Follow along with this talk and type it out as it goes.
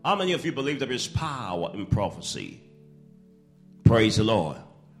How many of you believe there is power in prophecy? Praise the Lord.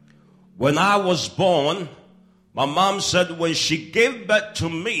 When I was born, my mom said when she gave birth to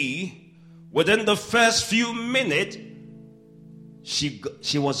me, within the first few minutes,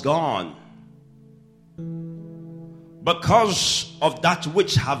 she was gone. Because of that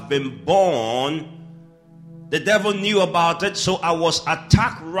which have been born, the devil knew about it, so I was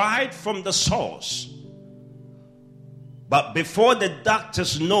attacked right from the source. But before the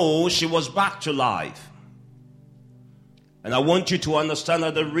doctors know, she was back to life. And I want you to understand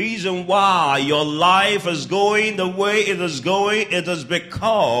that the reason why your life is going the way it is going, it is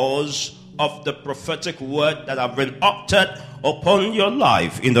because of the prophetic word that have been uttered upon your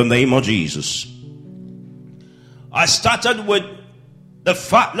life in the name of Jesus. I started with the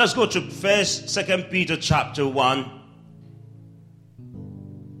fact, let's go to 2 Peter chapter 1.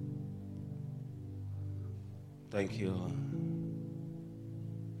 Thank you.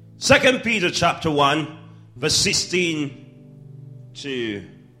 2 Peter chapter 1, verse 16 to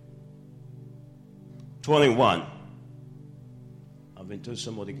 21. I've been told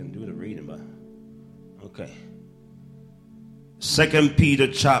somebody can do the reading, but okay. 2 Peter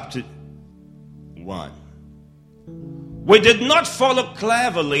chapter 1. We did not follow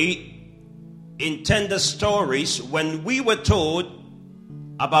cleverly intended stories when we were told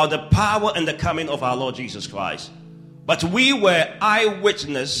about the power and the coming of our Lord Jesus Christ, but we were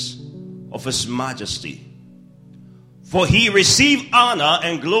eyewitness of his majesty. For he received honor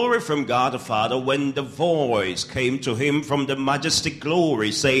and glory from God the Father when the voice came to him from the majestic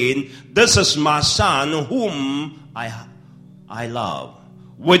glory, saying, "This is my son whom I love.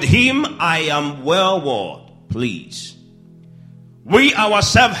 With him I am well pleased." We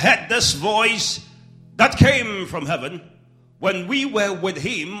ourselves heard this voice that came from heaven when we were with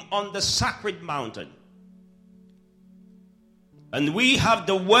him on the sacred mountain. And we have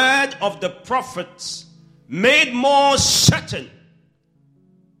the word of the prophets made more certain.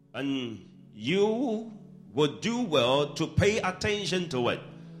 And you would do well to pay attention to it,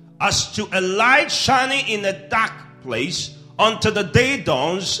 as to a light shining in a dark place until the day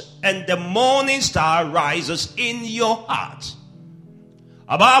dawns and the morning star rises in your heart.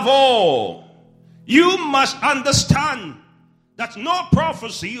 Above all, you must understand that no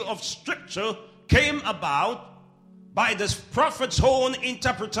prophecy of Scripture came about by this prophet's own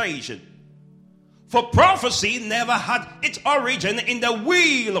interpretation. For prophecy never had its origin in the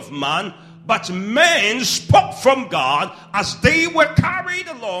will of man, but men spoke from God as they were carried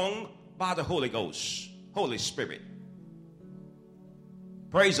along by the Holy Ghost, Holy Spirit.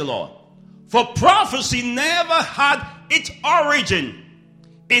 Praise the Lord. For prophecy never had its origin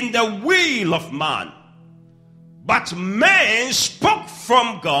in the will of man, but men spoke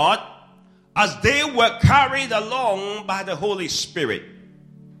from God as they were carried along by the Holy Spirit.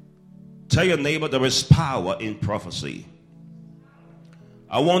 Tell your neighbor there is power in prophecy.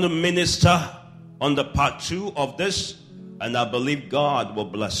 I want to minister on the part 2 of this, and I believe God will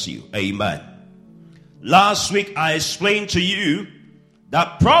bless you. Amen. Last week I explained to you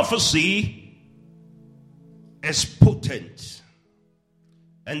that prophecy is potent.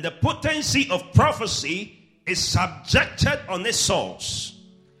 And the potency of prophecy is subjected on its source.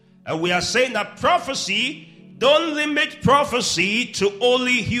 And we are saying that prophecy, don't limit prophecy to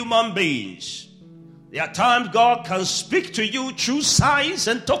only human beings. There are times God can speak to you through signs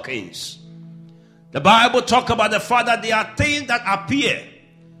and tokens. The Bible talks about the fact that there are things that appear.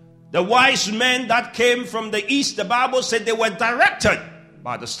 The wise men that came from the east, the Bible said they were directed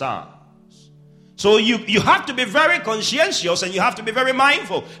by the stars. So you have to be very conscientious, and you have to be very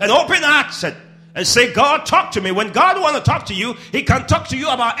mindful and open-hearted and say, God, talk to me. When God wants to talk to you, he can talk to you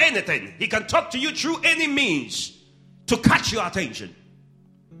about anything. He can talk to you through any means to catch your attention.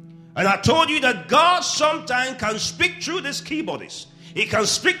 And I told you that God sometimes can speak through this keyboardist. He can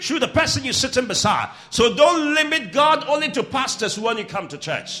speak through the person you're sitting beside. So don't limit God only to pastors when you come to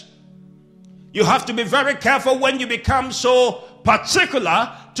church. You have to be very careful when you become so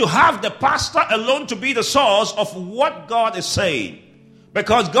particular to have the pastor alone to be the source of what God is saying.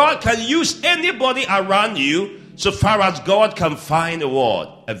 Because God can use anybody around you so far as God can find a word,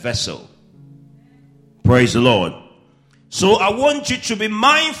 a vessel. Praise the Lord. So I want you to be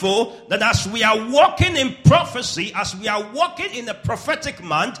mindful that as we are walking in prophecy, as we are walking in the prophetic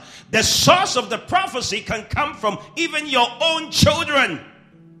month, the source of the prophecy can come from even your own children.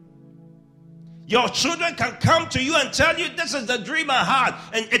 Your children can come to you and tell you, this is the dream I had,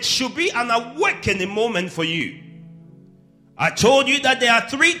 and it should be an awakening moment for you. I told you that there are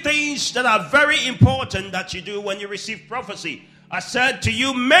 3 things that are very important that you do when you receive prophecy. I said to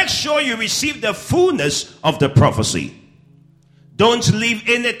you, make sure you receive the fullness of the prophecy. Don't leave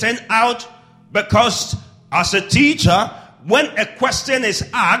anything out, because as a teacher, when a question is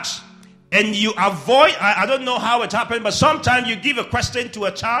asked and you avoid, I don't know how it happened, but sometimes you give a question to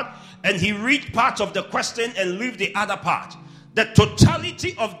a child and he reads part of the question and leave the other part. The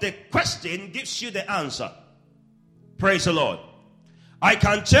totality of the question gives you the answer. Praise the Lord. I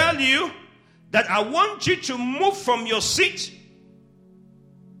can tell you that I want you to move from your seat,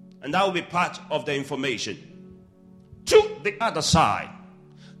 and that will be part of the information, to the other side.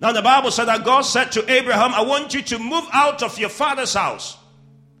 Now the Bible said that God said to Abraham, I want you to move out of your father's house.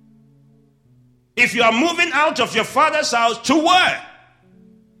 If you are moving out of your father's house, to where?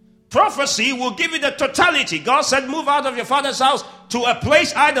 Prophecy will give you the totality. God said, move out of your father's house to a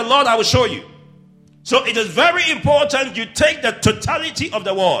place I, the Lord, I will show you. So it is very important you take the totality of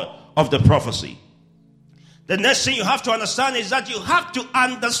the word, of the prophecy. The next thing you have to understand is that you have to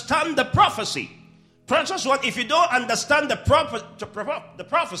understand the prophecy. Precious one, if you don't understand the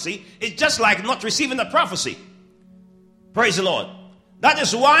prophecy, it's just like not receiving the prophecy. Praise the Lord. That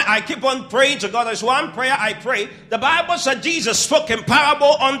is why I keep on praying to God. There's one prayer I pray. The Bible said Jesus spoke in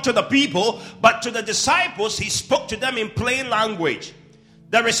parable unto the people, but to the disciples, he spoke to them in plain language.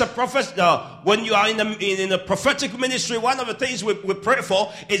 There is a prophet, when you are in the prophetic ministry, one of the things we pray for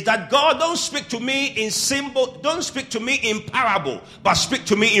is that God, don't speak to me in symbol, don't speak to me in parable, but speak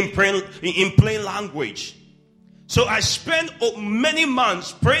to me in plain language. So I spent many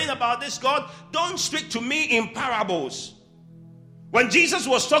months praying about this. God, don't speak to me in parables. When Jesus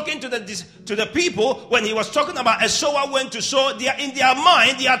was talking to the people, when he was talking about a sower went to sow, they are in their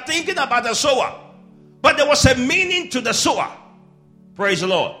mind, they are thinking about the sower. But there was a meaning to the sower. Praise the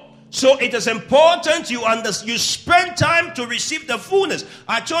Lord. So it is important you spend time to receive the fullness.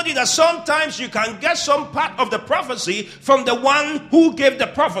 I told you that sometimes you can get some part of the prophecy from the one who gave the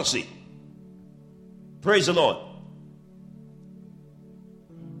prophecy. Praise the Lord.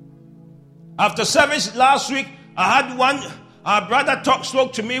 After service last week, I had our brother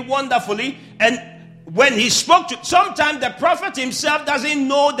spoke to me wonderfully, and when he spoke to, sometimes the prophet himself doesn't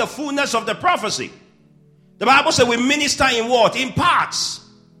know the fullness of the prophecy. The Bible says we minister in what? In parts.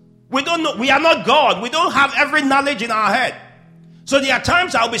 We don't know. We are not God. We don't have every knowledge in our head. So there are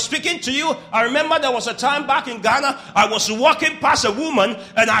times I'll be speaking to you. I remember there was a time back in Ghana, I was walking past a woman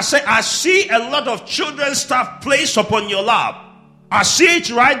and I said, I see a lot of children's stuff placed upon your lap. I see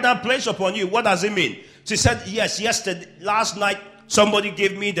it right now placed upon you. What does it mean? She said, yes, last night somebody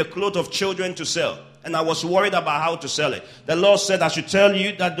gave me the clothes of children to sell. And I was worried about how to sell it. The Lord said I should tell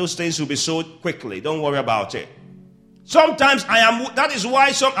you that those things will be sold quickly. Don't worry about it. Sometimes that is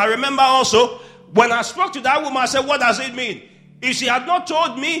why I remember also when I spoke to that woman, I said, what does it mean? If she had not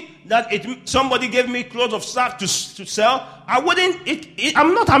told me that somebody gave me clothes of stuff to sell,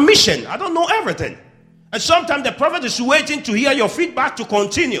 I'm not a mission. I don't know everything. And sometimes the prophet is waiting to hear your feedback to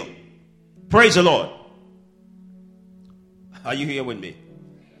continue. Praise the Lord. Are you here with me?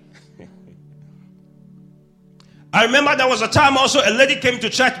 I remember there was a time also a lady came to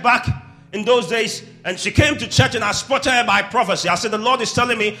church back in those days, and she came to church and I spotted her by prophecy. I said, the Lord is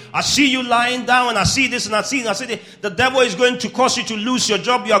telling me, I see you lying down and I see this and I said, the devil is going to cause you to lose your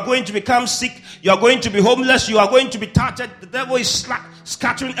job. You are going to become sick. You are going to be homeless. You are going to be tattered. The devil is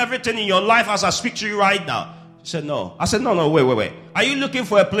scattering everything in your life as I speak to you right now. She said, no. I said, no, wait. Are you looking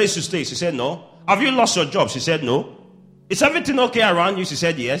for a place to stay? She said, no. Have you lost your job? She said, no. Is everything okay around you? She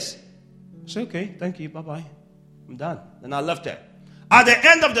said, yes. I said, okay, thank you, bye-bye. I'm done. Then I left her. At the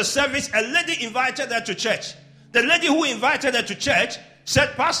end of the service, a lady invited her to church. The lady who invited her to church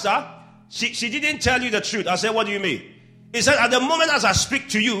said, Pastor, she didn't tell you the truth. I said, what do you mean? He said, at the moment as I speak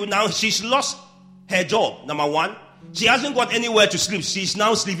to you, now she's lost her job, number one. She hasn't got anywhere to sleep. She's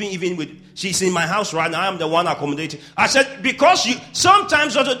now sleeping she's in my house right now. I'm the one accommodating. I said, because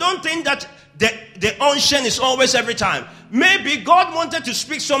sometimes also don't think that the unction is always every time. Maybe God wanted to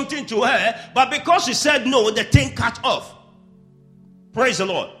speak something to her, but because she said no, the thing cut off. Praise the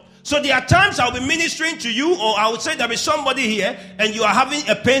Lord. So there are times I'll be ministering to you, or I would say there is somebody here and you are having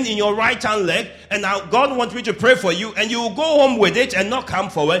a pain in your right hand leg, and now God wants me to pray for you, and you will go home with it and not come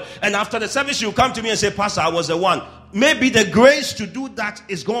forward, and after the service you come to me and say, Pastor, I was the one. Maybe the grace to do that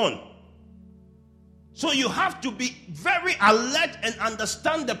is gone. So you have to be very alert and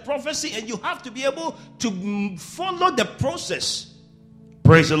understand the prophecy, and you have to be able to follow the process.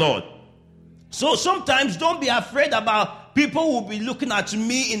 Praise the Lord. So sometimes don't be afraid about people who will be looking at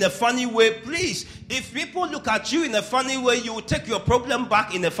me in a funny way. Please, if people look at you in a funny way, you will take your problem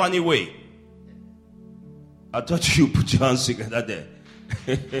back in a funny way. I thought you put your hands together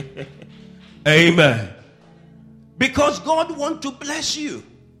there. Amen. Because God wants to bless you.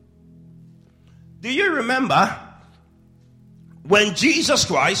 Do you remember when Jesus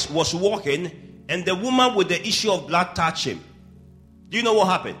Christ was walking and the woman with the issue of blood touched him, do you know what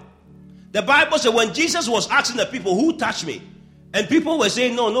happened? The Bible said when Jesus was asking the people, who touched me? And people were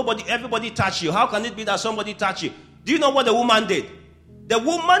saying, no, nobody, everybody touched you. How can it be that somebody touched you? Do you know what the woman did? The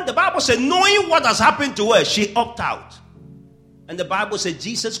woman, the Bible said, knowing what has happened to her, she opted out. And the Bible said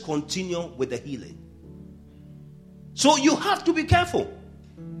Jesus continued with the healing. So you have to be careful.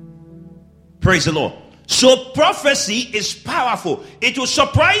 Praise the Lord. So prophecy is powerful. It will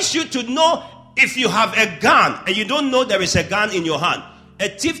surprise you to know if you have a gun and you don't know there is a gun in your hand. A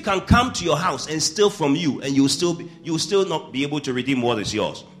thief can come to your house and steal from you, and you will still not be able to redeem what is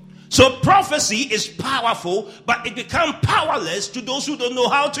yours. So prophecy is powerful, but it becomes powerless to those who don't know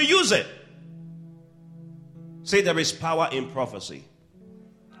how to use it. Say there is power in prophecy.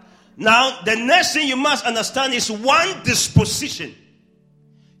 Now, the next thing you must understand is one disposition.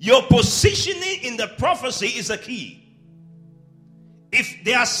 Your positioning in the prophecy is a key. If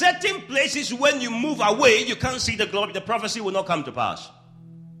there are certain places when you move away, you can't see the glory, the prophecy will not come to pass.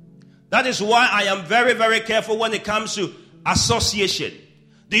 That is why I am very, very careful when it comes to association.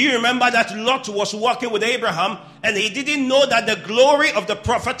 Do you remember that Lot was walking with Abraham and he didn't know that the glory of the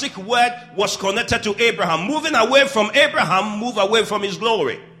prophetic word was connected to Abraham? Moving away from Abraham, move away from his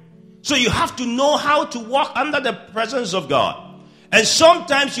glory. So you have to know how to walk under the presence of God. And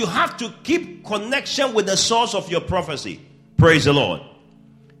sometimes you have to keep connection with the source of your prophecy. Praise the Lord.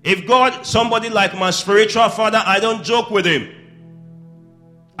 If God, somebody like my spiritual father, I don't joke with him.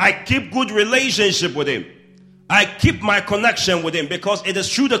 I keep good relationship with him. I keep my connection with him because it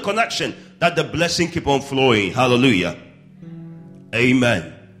is through the connection that the blessing keep on flowing. Hallelujah.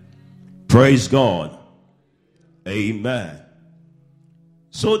 Amen. Praise God. Amen.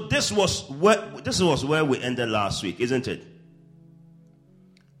 So this was where we ended last week, isn't it?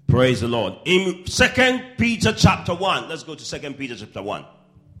 Praise the Lord. In 2 Peter chapter 1, let's go to 2 Peter chapter 1.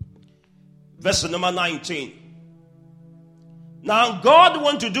 Verse number 19. Now God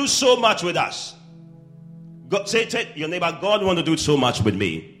wants to do so much with us. God, say to your neighbor, God wants to do so much with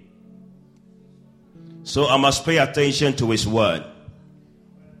me. So I must pay attention to his word.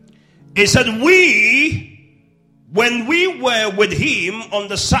 It said, when we were with him on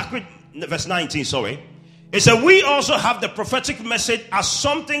the sacred, verse 19, sorry. It said, we also have the prophetic message as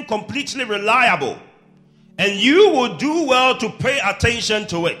something completely reliable. And you will do well to pay attention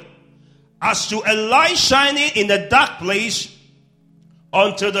to it. As to a light shining in the dark place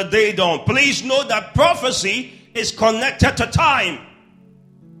until the day dawn. Please know that prophecy is connected to time.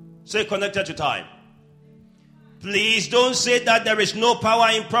 Say connected to time. Please don't say that there is no power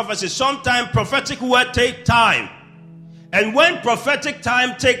in prophecy. Sometimes prophetic word take time. And when prophetic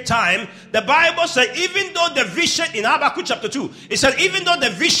time take time, the Bible said even though the vision in Habakkuk chapter 2, it said even though the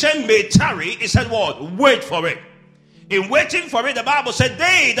vision may tarry, it said what? Wait for it. In waiting for it, the Bible said,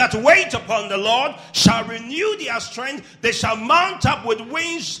 they that wait upon the Lord shall renew their strength. They shall mount up with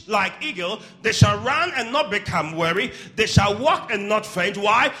wings like eagle. They shall run and not become weary. They shall walk and not faint.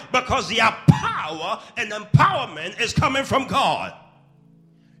 Why? Because their power and empowerment is coming from God.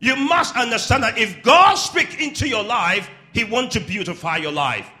 You must understand that if God speaks into your life, he wants to beautify your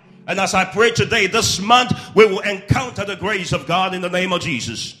life. And as I pray today, this month, we will encounter the grace of God in the name of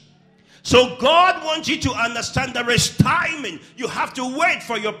Jesus. So God wants you to understand there is timing. You have to wait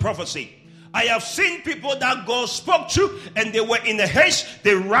for your prophecy. I have seen people that God spoke to and they were in a haste.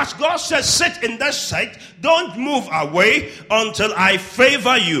 They rushed. God said, sit in that seat. Don't move away until I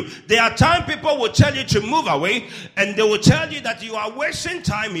favor you. There are times people will tell you to move away and they will tell you that you are wasting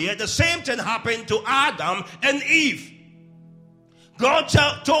time here. The same thing happened to Adam and Eve. God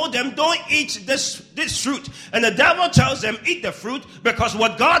told them, don't eat this fruit. And the devil tells them, eat the fruit, because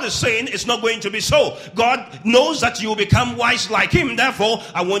what God is saying is not going to be so. God knows that you will become wise like him. Therefore,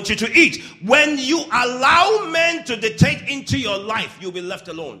 I want you to eat. When you allow men to dictate into your life, you'll be left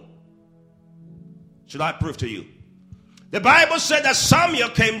alone. Should I prove to you? The Bible said that Samuel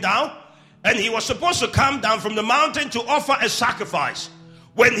came down, and he was supposed to come down from the mountain to offer a sacrifice.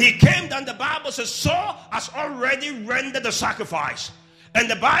 When he came down, the Bible says Saul has already rendered the sacrifice. And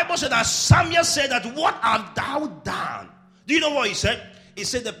the Bible said that Samuel said that, what have thou done? Do you know what he said? He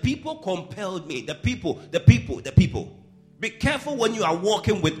said, the people compelled me. The people. Be careful when you are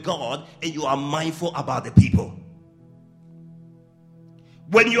walking with God and you are mindful about the people.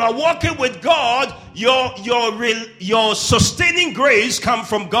 When you are walking with God, your sustaining grace comes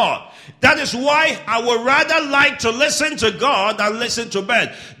from God. That is why I would rather like to listen to God than listen to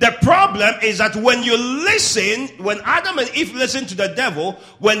men. The problem is that when you listen, when Adam and Eve listened to the devil,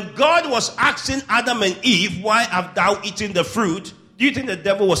 when God was asking Adam and Eve, why have thou eaten the fruit? Do you think the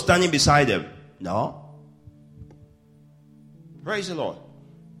devil was standing beside them? No. Praise the Lord.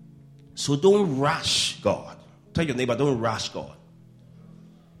 So don't rush God. Tell your neighbor, don't rush God.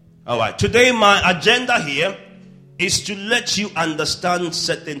 All right. Today my agenda here is to let you understand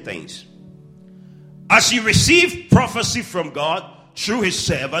certain things. As you receive prophecy from God through his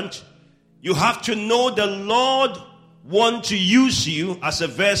servant, you have to know the Lord wants to use you as a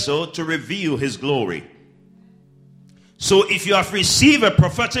vessel to reveal his glory. So if you have received a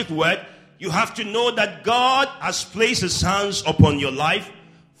prophetic word, you have to know that God has placed his hands upon your life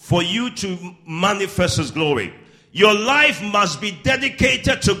for you to manifest his glory. Your life must be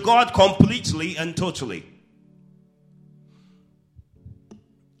dedicated to God completely and totally.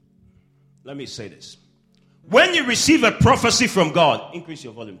 Let me say this. When you receive a prophecy from God, increase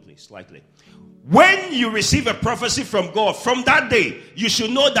your volume please slightly. When you receive a prophecy from God, from that day, you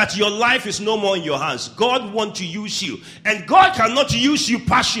should know that your life is no more in your hands. God wants to use you. And God cannot use you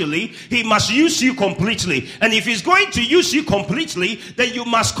partially. He must use you completely. And if he's going to use you completely, then you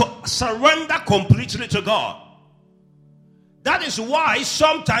must surrender completely to God. That is why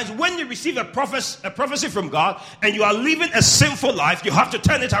sometimes when you receive a prophecy from God and you are living a sinful life, you have to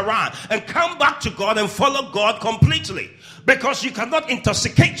turn it around and come back to God and follow God completely. Because you cannot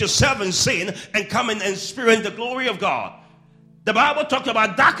intoxicate yourself in sin and come and experience the glory of God. The Bible talks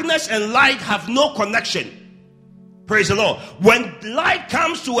about darkness and light have no connection. Praise the Lord. When light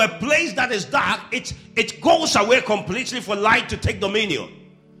comes to a place that is dark, it goes away completely for light to take dominion.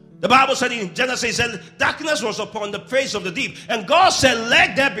 The Bible said in Genesis, it said, darkness was upon the face of the deep. And God said,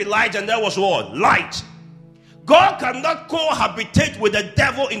 let there be light, and there was what? Light. God cannot cohabitate with the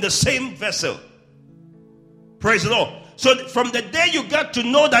devil in the same vessel. Praise the Lord. So from the day you get to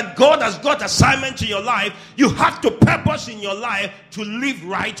know that God has got assignment to your life, you have to purpose in your life to live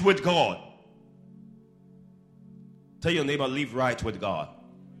right with God. Tell your neighbor, live right with God.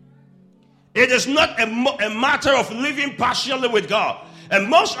 It is not a matter of living partially with God. And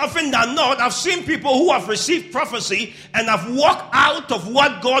most often than not, I've seen people who have received prophecy and have walked out of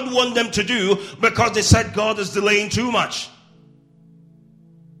what God wants them to do because they said God is delaying too much.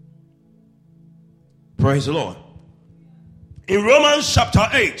 Praise the Lord. In Romans chapter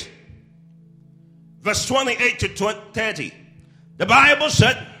 8, verse 28 to 30, the Bible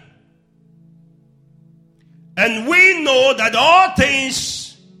said, and we know that all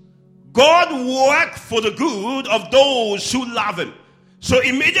things God work for the good of those who love him. So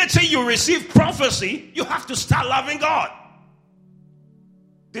immediately you receive prophecy, you have to start loving God.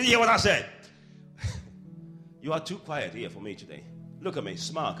 Did you hear what I said? You are too quiet here for me today. Look at me,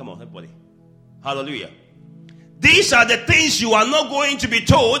 smile, come on, everybody. Hallelujah. These are the things you are not going to be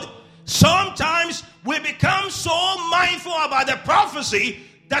told. Sometimes we become so mindful about the prophecy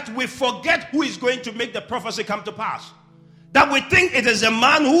that we forget who is going to make the prophecy come to pass. That we think it is a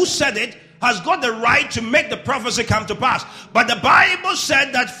man who said it has got the right to make the prophecy come to pass. But the Bible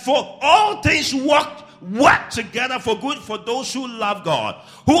said that for all things work together for good for those who love God,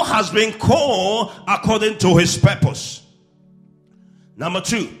 who has been called according to his purpose. Number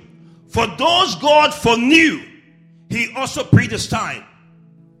 2, for those God foreknew, he also predestined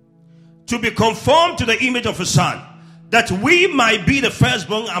to be conformed to the image of his son, that we might be the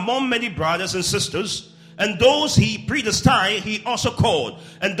firstborn among many brothers and sisters. And those he predestined, he also called.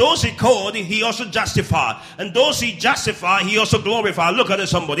 And those he called, he also justified. And those he justified, he also glorified. Look at it,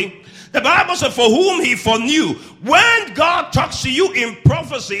 somebody. The Bible said, for whom he foreknew. When God talks to you in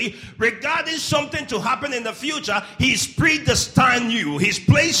prophecy regarding something to happen in the future, he's predestined you. He's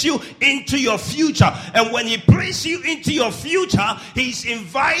placed you into your future. And when he places you into your future, he's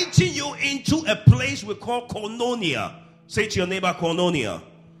inviting you into a place we call koinonia. Say to your neighbor, koinonia.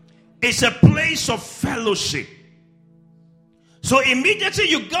 It's a place of fellowship. So immediately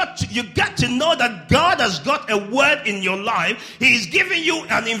you get to know that God has got a word in your life. He is giving you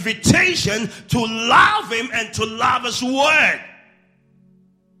an invitation to love him and to love his word.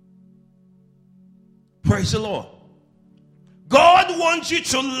 Praise the Lord. God wants you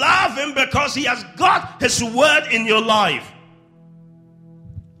to love him because he has got his word in your life.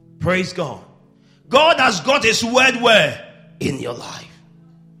 Praise God. God has got his word where? In your life.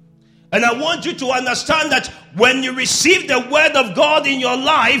 And I want you to understand that when you receive the word of God in your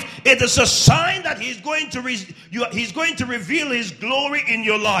life, it is a sign that he's going to reveal his glory in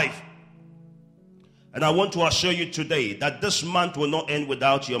your life. And I want to assure you today that this month will not end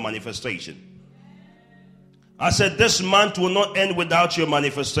without your manifestation. I said this month will not end without your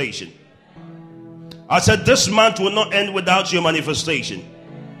manifestation. I said this month will not end without your manifestation.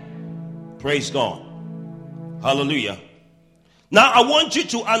 Praise God. Hallelujah. Now, I want you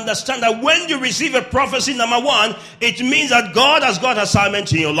to understand that when you receive a prophecy, number one, it means that God has got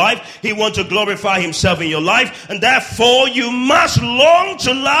assignment in your life. He wants to glorify himself in your life. And therefore, you must long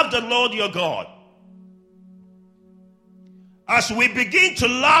to love the Lord your God. As we begin to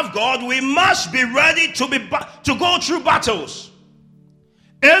love God, we must be ready to go through battles.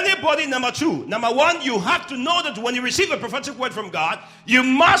 Anybody, number one, you have to know that when you receive a prophetic word from God, you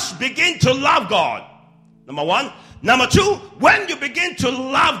must begin to love God. Number one. Number two, when you begin to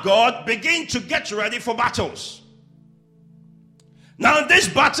love God, begin to get ready for battles. Now, these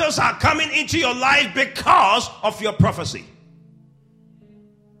battles are coming into your life because of your prophecy.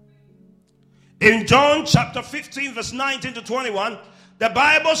 In John chapter 15, verse 19 to 21, the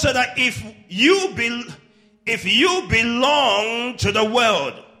Bible said that if you belong to the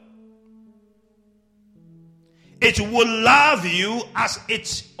world, it will love you as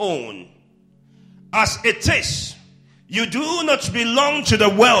its own. As it is. You do not belong to the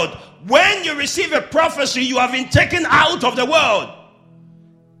world. When you receive a prophecy, you have been taken out of the world.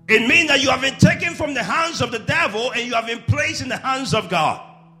 It means that you have been taken from the hands of the devil and you have been placed in the hands of God.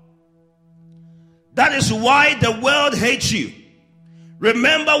 That is why the world hates you.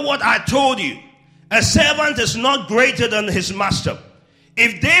 Remember what I told you. A servant is not greater than his master.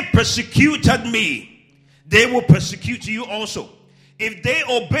 If they persecuted me, they will persecute you also. If they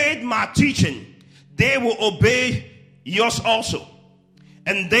obeyed my teaching, they will obey yours also.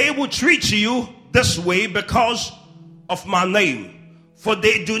 And they will treat you this way because of my name. For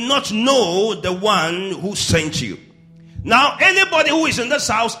they do not know the one who sent you. Now, anybody who is in this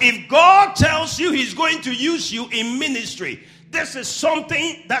house, if God tells you he's going to use you in ministry, this is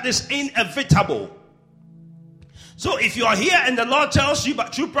something that is inevitable. So if you are here and the Lord tells you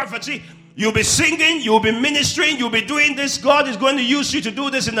through prophecy, you'll be singing, you'll be ministering, you'll be doing this. God is going to use you to do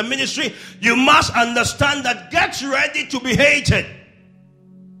this in the ministry. You must understand that get ready to be hated.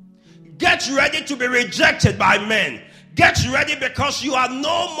 Get ready to be rejected by men. Get ready because you are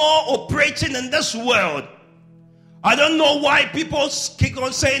no more operating in this world. I don't know why people keep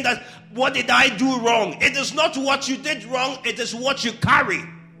on saying that, what did I do wrong? It is not what you did wrong, it is what you carry.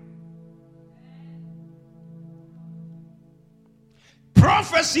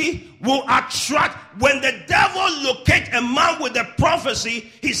 Prophecy will attract. When the devil locates a man with a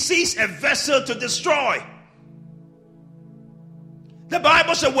prophecy, he sees a vessel to destroy. The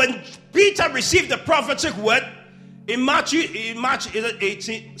Bible said when Peter received the prophetic word in Matthew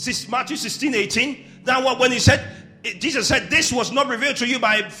 16:18, that when he said, Jesus said, this was not revealed to you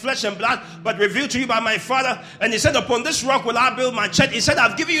by flesh and blood, but revealed to you by my Father. And he said, upon this rock will I build my church. He said,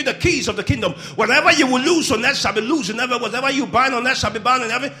 I've given you the keys of the kingdom. Whatever you will loose on earth shall be loose, and whatever you bind on earth shall be bound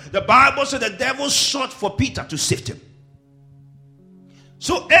in heaven. The Bible said the devil sought for Peter to sift him.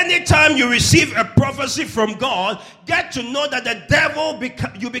 So anytime you receive a prophecy from God, get to know that the devil,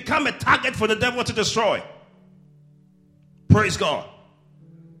 you become a target for the devil to destroy. Praise God.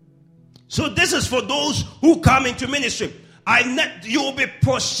 So this is for those who come into ministry. You will be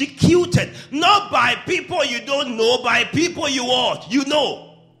persecuted, not by people you don't know, by people you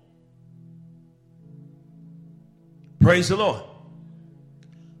know. Praise the Lord.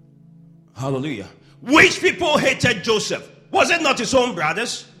 Hallelujah. Which people hated Joseph? Was it not his own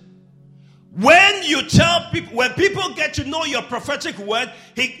brothers? When you tell people, when people get to know your prophetic word,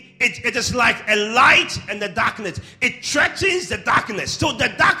 it is like a light and the darkness. It threatens the darkness. So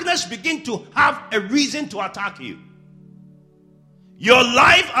the darkness begin to have a reason to attack you. Your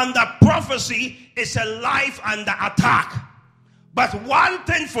life under prophecy is a life under attack. But one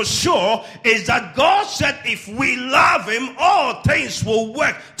thing for sure is that God said if we love him, all things will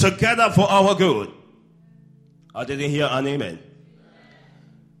work together for our good. I didn't hear an amen.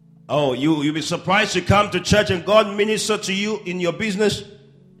 Oh, you'll be surprised to come to church and God minister to you in your business.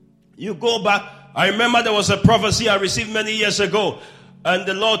 You go back. I remember there was a prophecy I received many years ago. And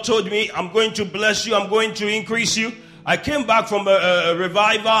the Lord told me, I'm going to bless you. I'm going to increase you. I came back from a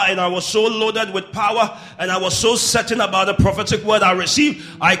revival and I was so loaded with power. And I was so certain about the prophetic word I received.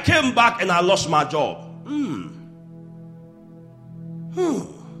 I came back and I lost my job.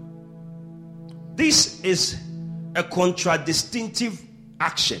 This is a contradictive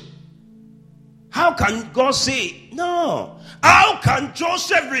action. How can God say no? How can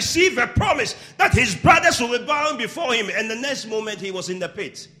Joseph receive a promise that his brothers will be bound before him and the next moment he was in the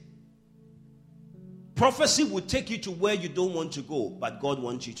pit? Prophecy will take you to where you don't want to go, but God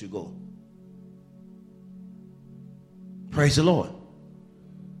wants you to go. Praise the Lord.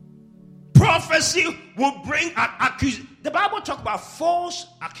 Prophecy will bring an accusation. The Bible talks about false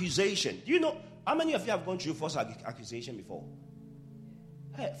accusation. Do you know how many of you have gone through false accusation before?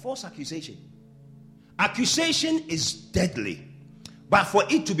 Hey, false accusation. Accusation is deadly. But for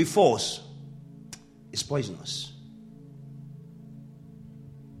it to be false, it's poisonous.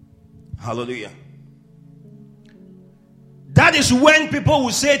 Hallelujah. That is when people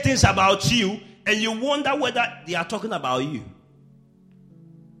will say things about you and you wonder whether they are talking about you.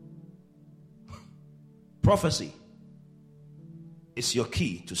 Prophecy is your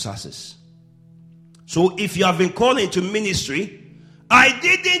key to success. So if you have been called into ministry, I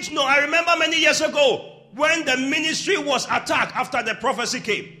didn't know. I remember many years ago when the ministry was attacked after the prophecy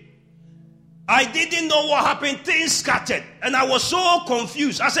came. I didn't know what happened. Things scattered. And I was so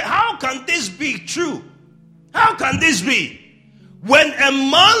confused. I said, how can this be true? How can this be? When a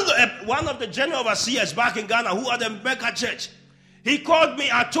man, one of the general overseers back in Ghana who had a mega church, he called me.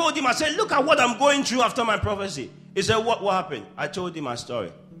 I told him, I said, look at what I'm going through after my prophecy. He said, what happened? I told him my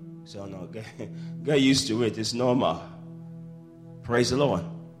story. He said, oh no, get used to it. It's normal. Praise the Lord.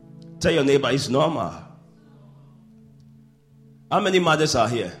 Tell your neighbor it's normal. How many mothers are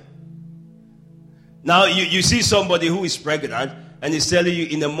here? Now you see somebody who is pregnant and is telling you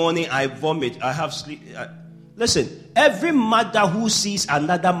in the morning, I vomit, I have sleep. Listen, every mother who sees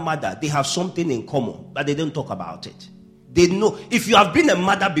another mother, they have something in common, but they don't talk about it. They know. If you have been a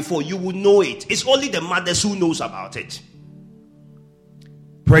mother before, you will know it. It's only the mothers who knows about it.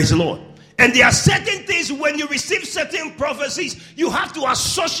 Praise the Lord. And there are certain things when you receive certain prophecies, you have to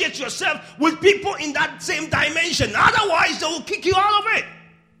associate yourself with people in that same dimension. Otherwise, they will kick you out of it.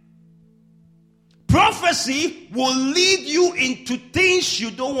 Prophecy will lead you into things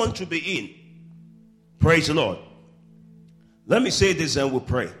you don't want to be in. Praise the Lord. Let me say this and we'll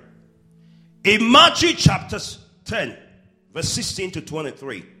pray. In Matthew chapter 10, verse 16 to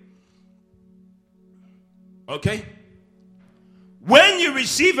 23. Okay? When you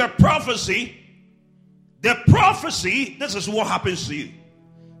receive a prophecy, the prophecy, this is what happens to you.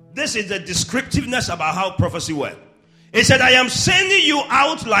 This is the descriptiveness about how prophecy works. It said, I am sending you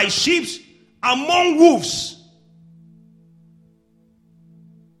out like sheep among wolves.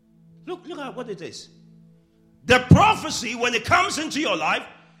 Look at what it is. The prophecy, when it comes into your life,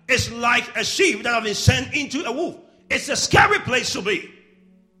 is like a sheep that has been sent into a wolf. It's a scary place to be.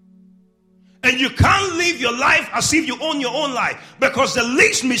 And you can't live your life as if you own your own life. Because the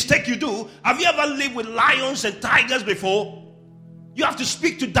least mistake you do, have you ever lived with lions and tigers before? You have to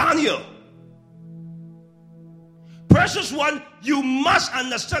speak to Daniel. Precious one, you must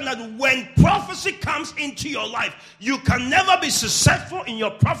understand that when prophecy comes into your life, you can never be successful in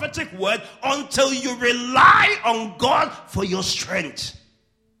your prophetic word until you rely on God for your strength.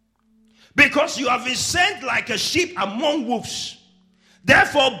 Because you have been sent like a sheep among wolves.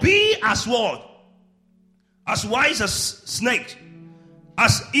 Therefore, be as what? As wise as snake,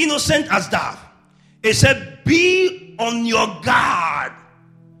 as innocent as dove. It said, be on your guard.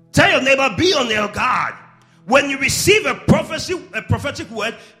 Tell your neighbor, be on your guard. When you receive a prophetic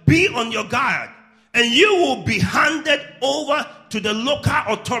word, be on your guard. And you will be handed over to the local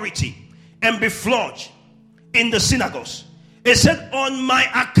authority and be flogged in the synagogues. It said, on my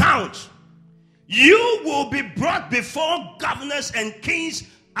account, you will be brought before governors and kings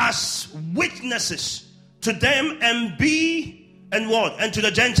as witnesses to them and to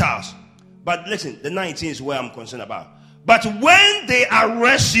the Gentiles. But listen, the 19 is where I'm concerned about. But when they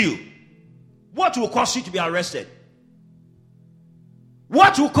arrest you, what will cause you to be arrested?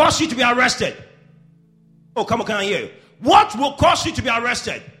 What will cause you to be arrested? Oh, come on, can I hear you? What will cause you to be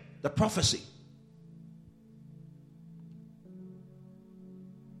arrested? The prophecy.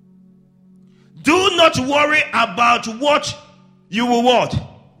 Do not worry about what you will what?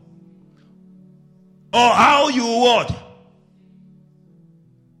 Or how you will what?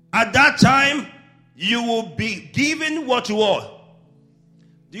 At that time, you will be given what you want.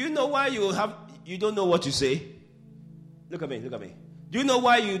 Do you know why you don't know what to say? Look at me. Do you know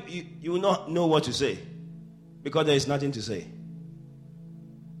why you will not know what to say? Because there is nothing to say.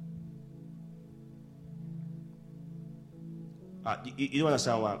 You don't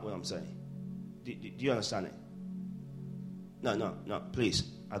understand what I'm saying? Do you understand it? No, please,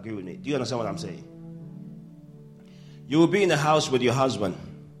 agree with me. Do you understand what I'm saying? You will be in the house with your husband.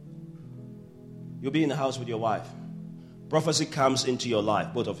 You'll be in the house with your wife. Prophecy comes into your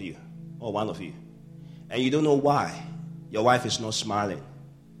life, both of you, or one of you. And you don't know why your wife is not smiling.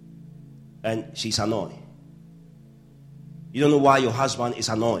 And she's annoyed. You don't know why your husband is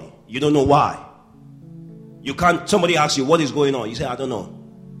annoyed. You don't know why. You can't, somebody asks you, what is going on? You say, I don't know.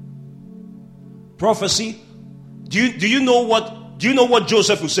 Prophecy, do you know what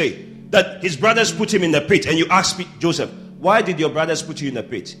Joseph would say? That his brothers put him in the pit, and you ask Joseph, why did your brothers put you in the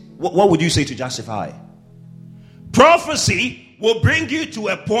pit? What would you say to justify? Prophecy will bring you to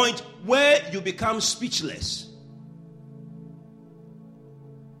a point where you become speechless.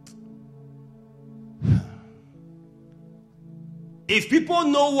 if people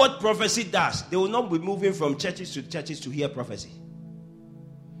know what prophecy does, they will not be moving from churches to hear prophecy.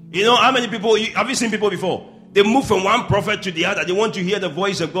 You know how many people, have you seen people before? They move from one prophet to the other. They want to hear the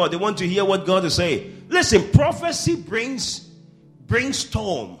voice of God. They want to hear what God is saying. Listen, prophecy brings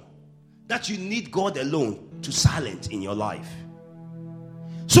storm that you need God alone to silence in your life.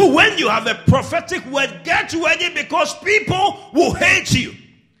 So when you have a prophetic word, get ready, because people will hate you.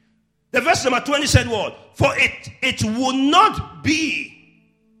 The verse number 20 said what? For it will not be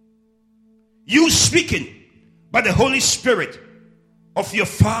you speaking, but the Holy Spirit of your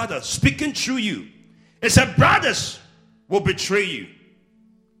Father speaking through you. It said brothers will betray you.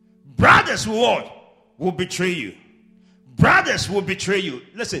 Brothers will betray you. Brothers will betray you.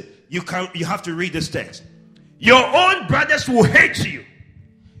 Listen, you have to read this text. Your own brothers will hate you.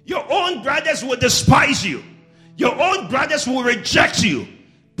 Your own brothers will despise you. Your own brothers will reject you.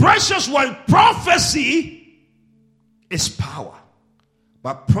 Precious one, prophecy is power.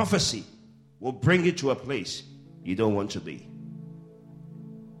 But prophecy will bring you to a place you don't want to be.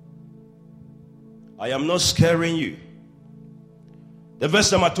 I am not scaring you. The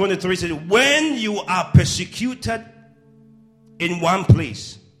verse number 23 says, when you are persecuted in one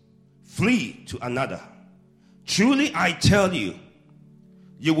place, flee to another. Truly I tell you,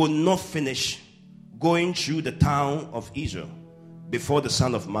 you will not finish going through the town of Israel before the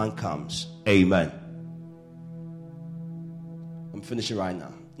Son of Man comes. Amen. I'm finishing right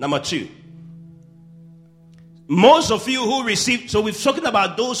now. Number 2. Most of you who receive, so we've talking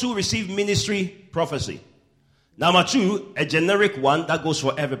about those who receive ministry prophecy. Number 2, a generic one that goes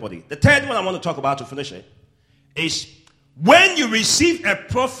for everybody. The third one I want to talk about to finish it is when you receive a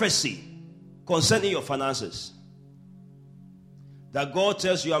prophecy concerning your finances. That God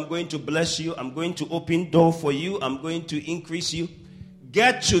tells you, I'm going to bless you, I'm going to open door for you, I'm going to increase you.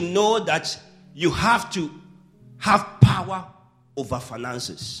 Get to know that you have to have power over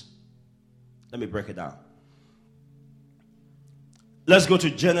finances. Let me break it down. Let's go to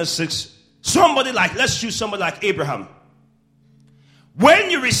Genesis. Let's choose somebody like Abraham.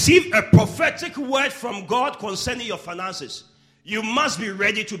 When you receive a prophetic word from God concerning your finances, you must be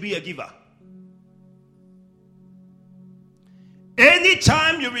ready to be a giver.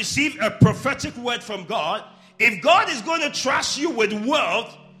 Anytime you receive a prophetic word from God, if God is going to trust you with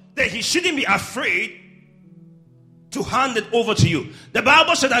wealth, then he shouldn't be afraid to hand it over to you. The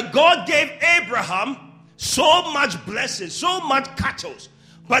Bible said that God gave Abraham so much blessing, so much cattle.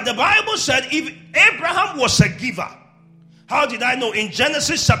 But the Bible said if Abraham was a giver, how did I know? In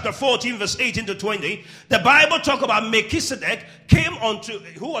Genesis chapter 14 verse 18 to 20, the Bible talk about Melchizedek came unto,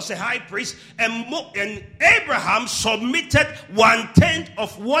 who was a high priest, and Abraham submitted 1/10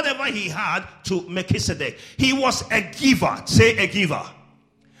 of whatever he had to Melchizedek. He was a giver. Say a giver.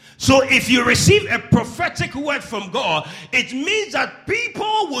 So if you receive a prophetic word from God, it means that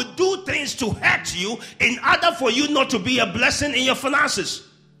people will do things to hurt you in order for you not to be a blessing in your finances.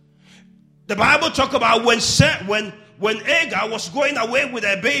 The Bible talk about when Agar was going away with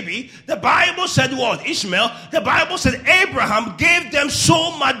a baby, the Bible said what? Ishmael, the Bible said Abraham gave them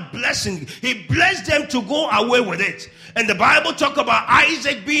so much blessing. He blessed them to go away with it. And the Bible talk about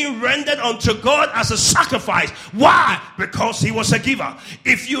Isaac being rendered unto God as a sacrifice. Why? Because he was a giver.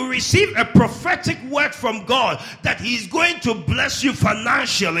 If you receive a prophetic word from God that he's going to bless you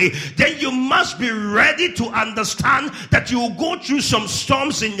financially, then you must be ready to understand that you will go through some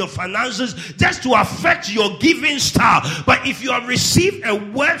storms in your finances just to affect your giving style. But if you have received a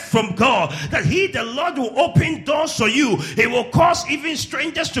word from God that he, the Lord, will open doors for you, it will cause even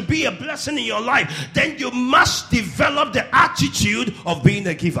strangers to be a blessing in your life, then you must develop the attitude of being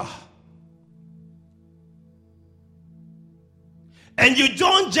a giver. And you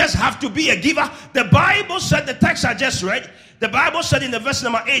don't just have to be a giver. The Bible said, the text I just read, the Bible said in the verse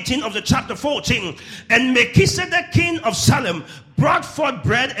number 18 of the chapter 14, and Melchizedek, king of Salem, brought forth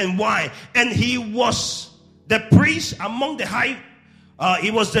bread and wine, and he was the priest among the he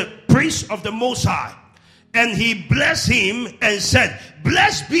was the priest of the Most High. And he blessed him and said,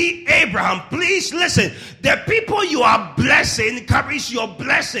 blessed be Abraham. Please listen. The people you are blessing carries your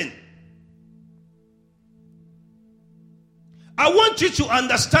blessing. I want you to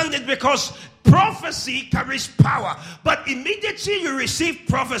understand it, because prophecy carries power. But immediately you receive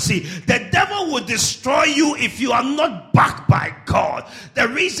prophecy, the devil will destroy you if you are not backed by God. The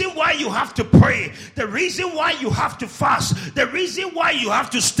reason why you have to pray, the reason why you have to fast, the reason why you have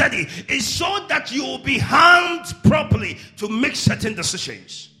to study is so that you will be handled properly to make certain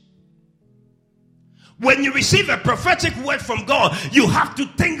decisions. When you receive a prophetic word from God, you have to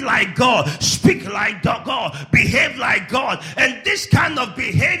think like God, speak like God, behave like God. And this kind of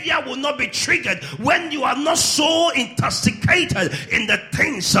behavior will not be triggered when you are not so intoxicated in the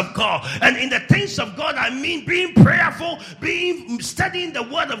things of God. And in the things of God, I mean being prayerful, studying the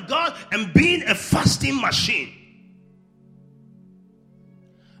word of God, and being a fasting machine.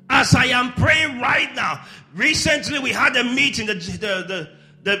 As I am praying right now, recently we had a meeting,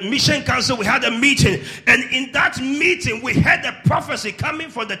 the mission council, we had a meeting, and in that meeting we had a prophecy coming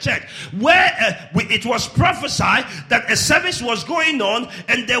from the church where it was prophesied that a service was going on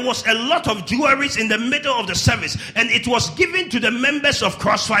and there was a lot of jewelries in the middle of the service, and it was given to the members of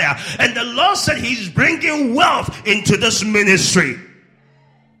Crossfire, and the Lord said he's bringing wealth into this ministry.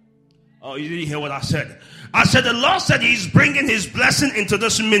 Oh, you didn't hear what I said? I said the Lord said he's bringing his blessing into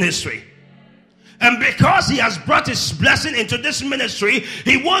this ministry. And because he has brought his blessing into this ministry,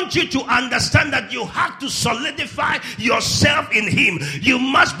 he wants you to understand that you have to solidify yourself in him. You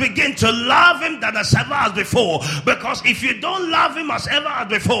must begin to love him than as ever as before. Because if you don't love him as ever as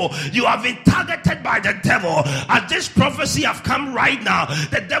before, you have been targeted by the devil. As this prophecy have come right now,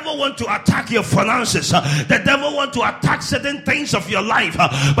 the devil want to attack your finances. The devil want to attack certain things of your life.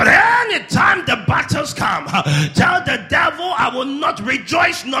 But anytime the battles come, tell the devil, I will not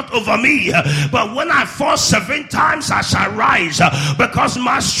rejoice not over me, but when I fall 7 times, I shall rise, because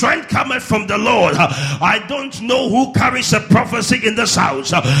my strength cometh from the Lord. I don't know who carries a prophecy in this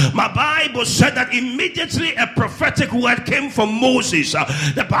house. My Bible said that immediately a prophetic word came from Moses.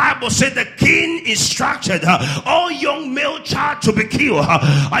 The Bible said the king instructed all young male child to be killed.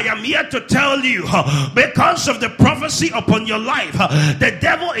 I am here to tell you, because of the prophecy upon your life, the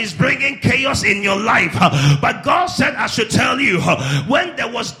devil is bringing chaos in your life. But God said I should tell you, when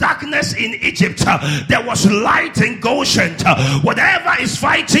there was darkness in Egypt, there was light in Goshen. Whatever is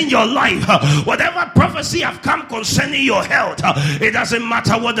fighting your life, whatever prophecy have come concerning your health, it doesn't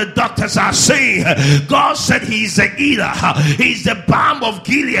matter what the doctors are saying. God said he's the healer. He's the balm of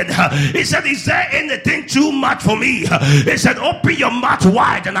Gilead. He said, is there anything too much for me? He said, open your mouth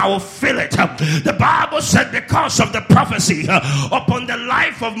wide and I will fill it. The Bible said because of the prophecy upon the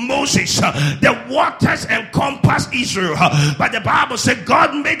life of Moses, the waters encompassed Israel. But the Bible said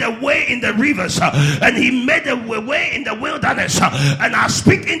God made a way in the rivers, and he made a way in the wilderness. And I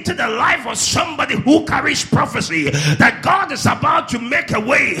speak into the life of somebody who carries prophecy that God is about to make a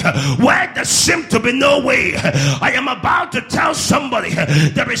way where there seems to be no way. I am about to tell somebody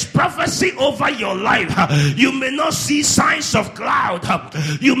there is prophecy over your life. You may not see signs of cloud,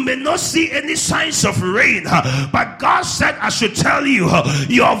 you may not see any signs of rain, but God said I should tell you,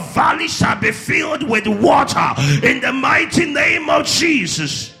 your valley shall be filled with water in the mighty name of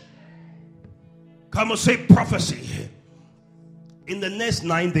Jesus. Come on, say prophecy. In the next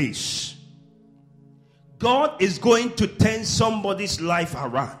 9 days, God is going to turn somebody's life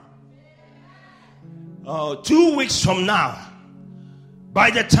around. 2 weeks from now, by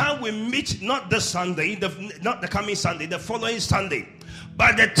the time we meet, not this Sunday, not the coming Sunday, the following Sunday,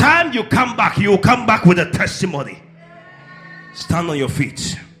 by the time you come back, you will come back with a testimony. Stand on your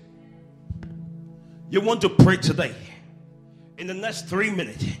feet. You want to pray today in the next 3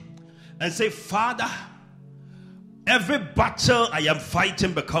 minutes and say, Father, every battle I am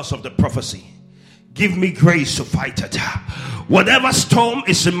fighting because of the prophecy, give me grace to fight it. Whatever storm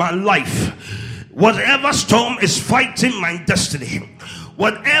is in my life, whatever storm is fighting my destiny,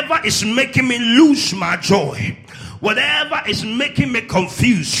 whatever is making me lose my joy, whatever is making me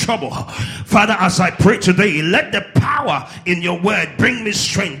confused, trouble, Father, as I pray today, let the power in your word bring me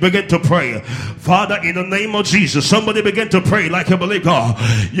strength. Begin to pray. Father, in the name of Jesus, somebody begin to pray like you believe God.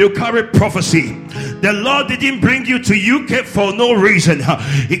 You carry prophecy. The Lord didn't bring you to UK for no reason.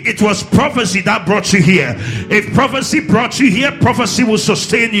 It was prophecy that brought you here. If prophecy brought you here, prophecy will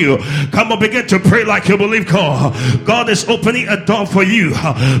sustain you. Come on, begin to pray like you believe God. God is opening a door for you.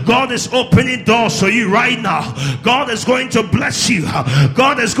 God is opening doors for you right now. God is going to bless you.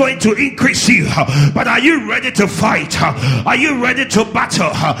 God is going to increase you. But are you ready to fight? Are you ready to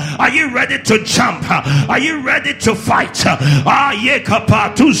battle? Are you ready to jump? Are you ready to fight?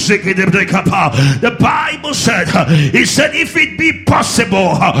 The Bible said, he said, if it be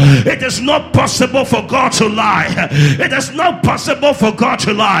possible, it is not possible for God to lie. It is not possible for God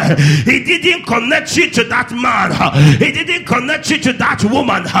to lie. He didn't connect you to that man. He didn't connect you to that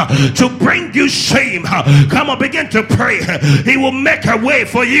woman to bring you shame. Come on, begin to pray. He will make a way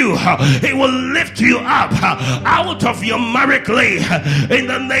for you. He will lift you up out of your married clay in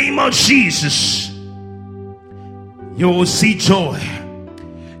the name of Jesus. You will see joy.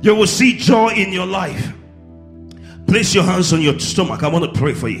 You will see joy in your life. Place your hands on your stomach. I want to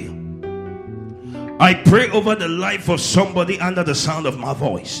pray for you. I pray over the life of somebody under the sound of my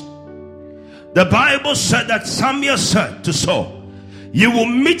voice. The Bible said that Samuel said to Saul, you will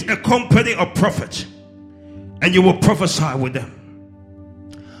meet a company of prophets and you will prophesy with them.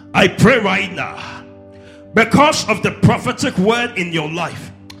 I pray right now, because of the prophetic word in your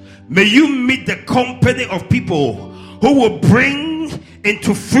life, may you meet the company of people who will bring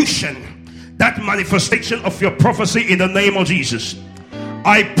into fruition that manifestation of your prophecy in the name of Jesus.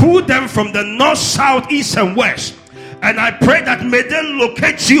 I pull them from the north, south, east, and west, and I pray that may they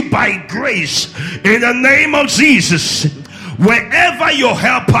locate you by grace in the name of Jesus. Wherever your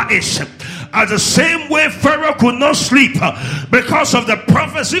helper is, as the same way Pharaoh could not sleep because of the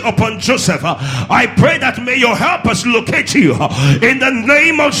prophecy upon Joseph, I pray that may your helpers locate you in the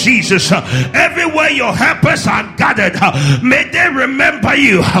name of Jesus. Everywhere your helpers are gathered, may they remember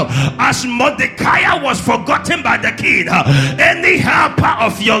you. As Mordecai was forgotten by the king, any helper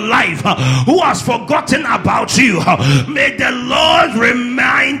of your life who has forgotten about you, may the Lord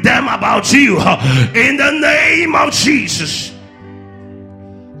remind them about you in the name of Jesus.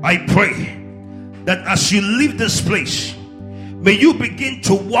 I pray that as you leave this place, may you begin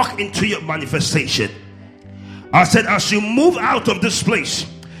to walk into your manifestation. I said, as you move out of this place,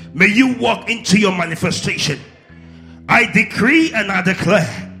 may you walk into your manifestation. I decree and I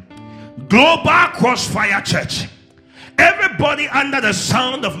declare, Global Crossfire Church, everybody under the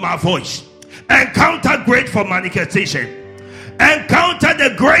sound of my voice, encounter great for manifestation. Encounter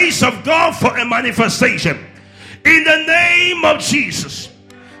the grace of God for a manifestation in the name of Jesus.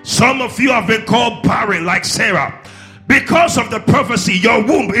 Some of you have been called barren like Sarah. Because of the prophecy, your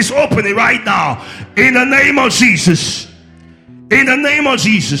womb is opening right now in the name of Jesus. In the name of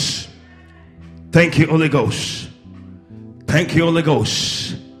Jesus. Thank you, Holy Ghost. Thank you, Holy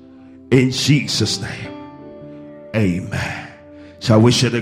Ghost. In Jesus' name. Amen. Shall we share the